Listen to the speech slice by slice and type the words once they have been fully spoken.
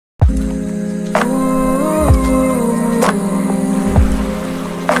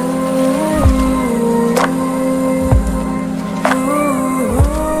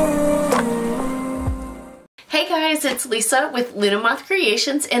it's Lisa with Moth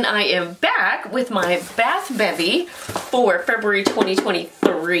Creations, and I am back with my Bath Bevy for February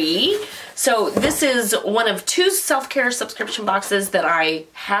 2023. So this is one of 2 self-care subscription boxes that I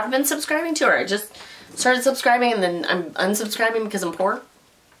have been subscribing to, or I just started subscribing and then I'm unsubscribing because I'm poor.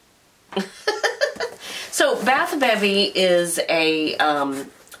 So Bath Bevy is a,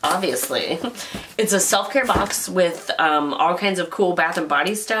 obviously, it's a self-care box with all kinds of cool bath and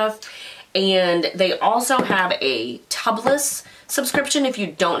body stuff. And they also have a tubless subscription. If you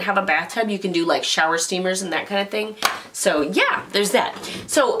don't have a bathtub, you can do like shower steamers and that kind of thing. So yeah, there's that.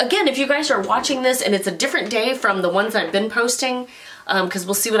 So again, if you guys are watching this and it's a different day from the ones I've been posting, because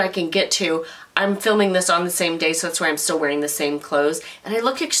we'll see what I can get to, I'm filming this on the same day, so that's why I'm still wearing the same clothes. And I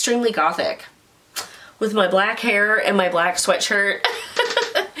look extremely gothic with my black hair and my black sweatshirt.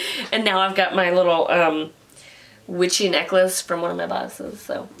 And now I've got my little witchy necklace from one of my boxes.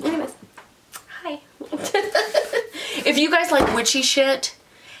 So anyways. Hi. If you guys like witchy shit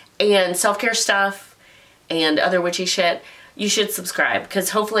and self-care stuff and other witchy shit, you should subscribe, because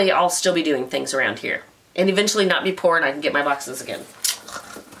hopefully I'll still be doing things around here and eventually not be poor and I can get my boxes again.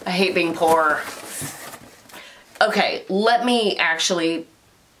 I hate being poor. Okay, let me actually,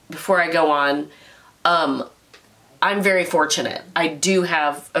 before I go on, I'm very fortunate. I do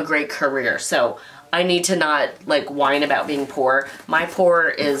have a great career, so I need to not like whine about being poor. My poor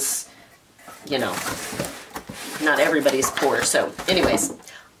is, you know, not everybody's poor. So anyways,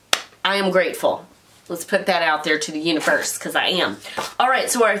 I am grateful. Let's put that out there to the universe, because I am. All right,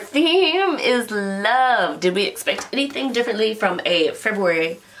 so our theme is love. Did we expect anything differently from a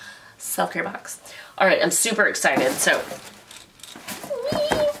February self-care box? All right, I'm super excited. So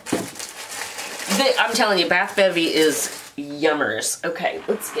I'm telling you, Bath Bevy is yummers. Okay,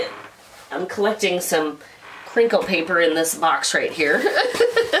 let's get, I'm collecting some crinkle paper in this box right here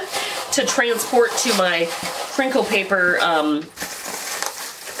to transport to my crinkle paper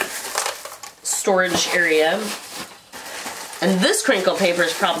storage area. And this crinkle paper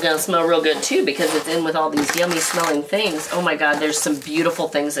is probably going to smell real good too, because it's in with all these yummy smelling things. Oh my god, there's some beautiful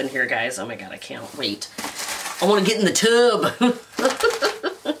things in here, guys. Oh my god, I can't wait. I want to get in the tub.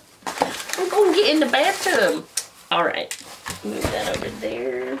 I'm going to get in the bathtub. Alright, move that over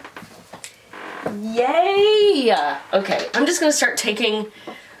there. Yay! Okay, I'm just going to start taking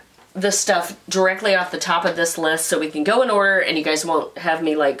the stuff directly off the top of this list so we can go in order and you guys won't have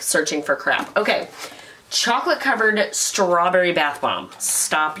me like searching for crap. Okay, chocolate covered strawberry bath bomb.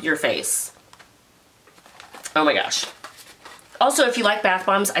 Stop your face. Oh my gosh. Also, if you like bath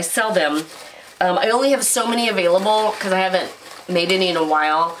bombs, I sell them. I only have so many available because I haven't made any in a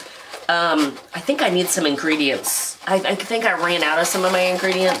while. I think I need some ingredients. I think I ran out of some of my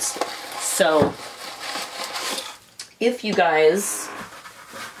ingredients. So if you guys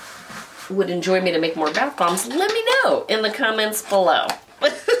would enjoy me to make more bath bombs, let me know in the comments below.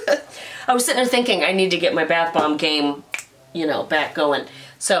 I was sitting there thinking I need to get my bath bomb game, you know, back going.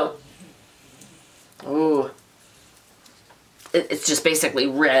 So, ooh, it's just basically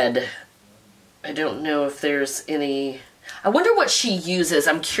red. I don't know if there's any, I wonder what she uses.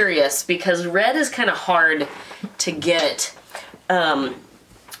 I'm curious, because red is kind of hard to get.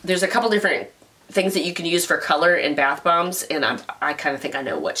 There's a couple different things that you can use for color in bath bombs, and I kind of think I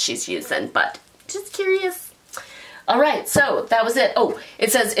know what she's using, but just curious. All right, so that was it. Oh,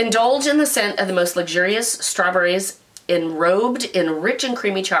 it says, indulge in the scent of the most luxurious strawberries enrobed in rich and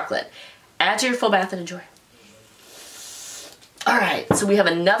creamy chocolate. Add to your full bath and enjoy. All right, so we have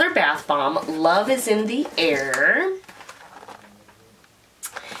another bath bomb. Love is in the air.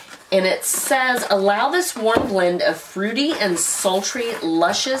 And it says, allow this warm blend of fruity and sultry,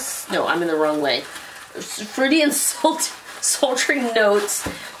 luscious, no, I'm in the wrong way. Fruity and sultry notes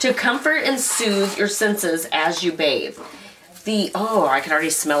to comfort and soothe your senses as you bathe. Oh, I can already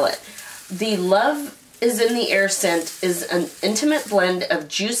smell it. The love is in the air scent is an intimate blend of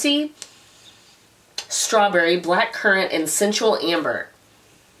juicy strawberry, black currant, and sensual amber.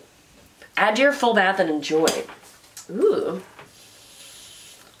 Add to your full bath and enjoy. Ooh.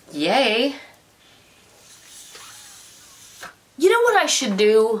 Yay. You know what I should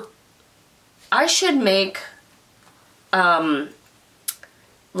do? I should make,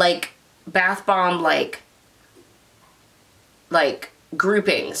 like, bath bomb, like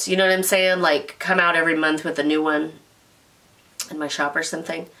groupings. You know what I'm saying? Like, come out every month with a new one in my shop or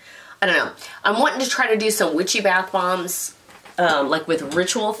something. I don't know. I'm wanting to try to do some witchy bath bombs, like with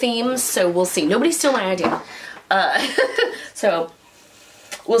ritual themes, so we'll see. Nobody stole my idea. So,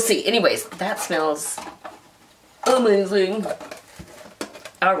 we'll see. Anyways, that smells amazing.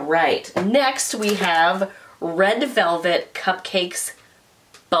 Alright, next we have Red Velvet Cupcakes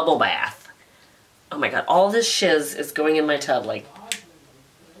Bubble Bath. Oh my god, all this shiz is going in my tub, like,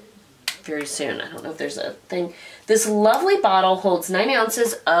 very soon. I don't know if there's a thing. This lovely bottle holds 9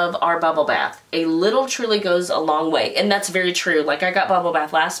 ounces of our bubble bath. A little truly goes a long way. And that's very true. Like, I got bubble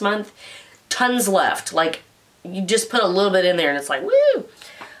bath last month. Tons left. Like, you just put a little bit in there and it's like, woo!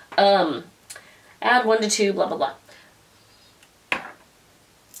 Add 1 to 2, blah, blah, blah.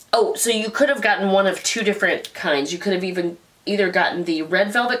 Oh, so you could have gotten one of 2 different kinds. You could have either gotten the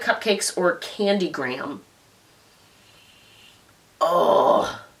red velvet cupcakes or candy graham.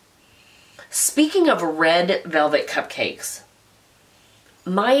 Oh. Speaking of red velvet cupcakes,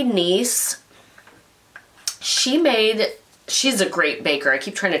 my niece, she's a great baker. I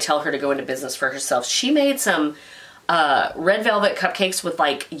keep trying to tell her to go into business for herself. She made some red velvet cupcakes with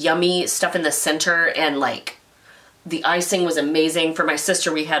like yummy stuff in the center, and like the icing was amazing. For my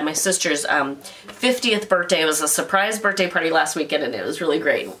sister, we had my sister's 50th birthday. It was a surprise birthday party last weekend, and it was really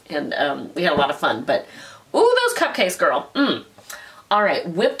great. And we had a lot of fun. But, ooh, those cupcakes, girl. All right,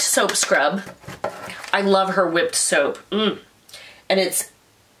 whipped soap scrub. I love her whipped soap. And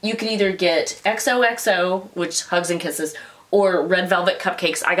you can either get XOXO, which hugs and kisses, or red velvet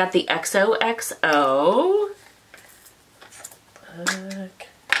cupcakes. I got the XOXO. Look.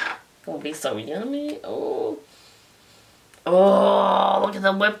 It'll be so yummy. Oh. Oh, look at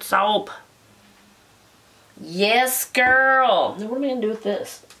the whipped soap. Yes, girl. Now what am I going to do with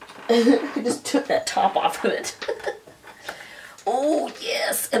this? I just took that top off of it. Oh,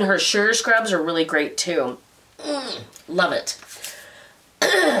 yes. And her sugar scrubs are really great, too. Love it.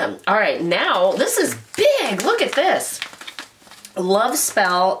 All right, now, this is big. Look at this. Love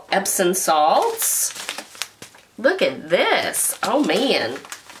Spell Epsom salts. Look at this. Oh, man.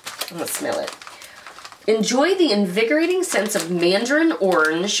 I'm going to smell it. Enjoy the invigorating scents of mandarin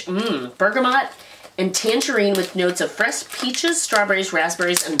orange, bergamot, and tangerine with notes of fresh peaches, strawberries,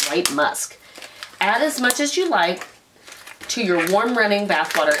 raspberries, and white musk. Add as much as you like to your warm running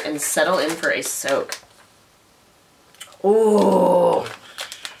bath water and settle in for a soak. Ooh.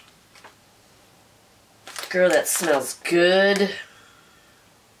 Girl, that smells good.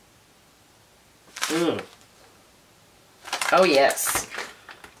 Oh, yes.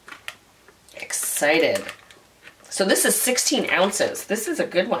 Excited. So this is 16 ounces. This is a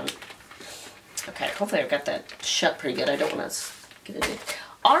good one. Okay, hopefully I've got that shut pretty good. I don't want to get it in.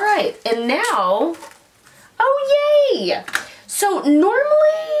 All right, and now, oh yay! So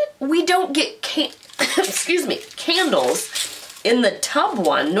normally we don't get excuse me, candles in the tub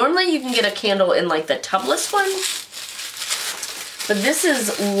one. Normally you can get a candle in like the tubless one. But this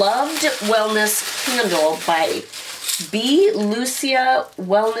is Loved Wellness Candle by B. Lucia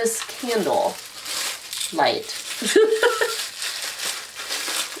Wellness Candle Light.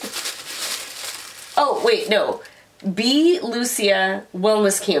 Oh, wait, no. B. Lucia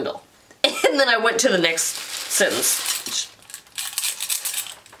Wellness Candle. And then I went to the next sentence,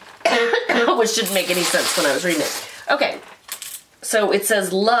 which didn't make any sense when I was reading it. Okay, so it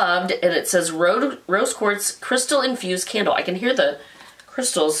says Loved, and it says Rose Quartz Crystal Infused Candle. I can hear the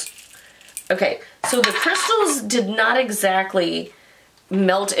crystals. Okay, so the crystals did not exactly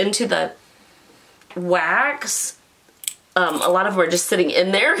melt into the wax. A lot of them are just sitting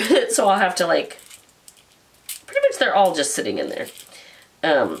in there, so I'll have to like, pretty much they're all just sitting in there.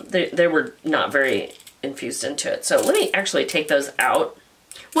 They were not very infused into it. So let me actually take those out.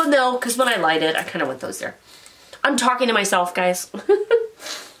 Well, no, because when I light it, I kind of want those there. I'm talking to myself, guys.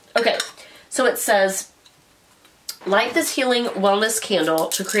 Okay, so it says, light this healing wellness candle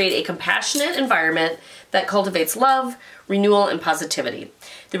to create a compassionate environment that cultivates love, renewal, and positivity.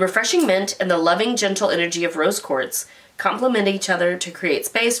 The refreshing mint and the loving, gentle energy of rose quartz complement each other to create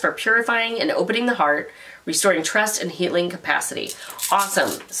space for purifying and opening the heart, restoring trust and healing capacity.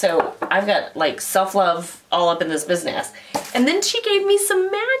 Awesome. So I've got like self-love all up in this business. And then she gave me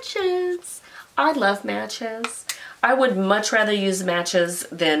some matches. I love matches. I would much rather use matches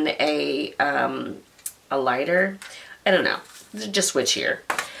than a lighter. I don't know. Just switch here.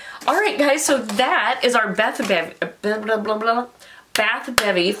 All right, guys. So that is our Bath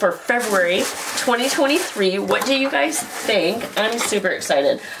Bevy for February 2023. What do you guys think? I'm super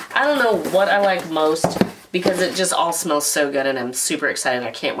excited. I don't know what I like most because it just all smells so good and I'm super excited.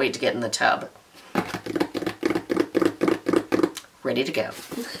 I can't wait to get in the tub. Ready to go.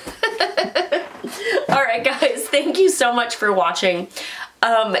 All right, guys. Thank you so much for watching.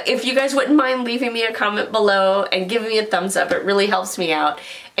 If you guys wouldn't mind leaving me a comment below and giving me a thumbs up, it really helps me out.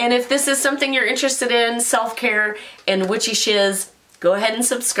 And if this is something you're interested in, self-care and witchy shiz, go ahead and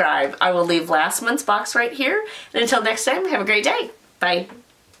subscribe. I will leave last month's box right here. And until next time, have a great day. Bye.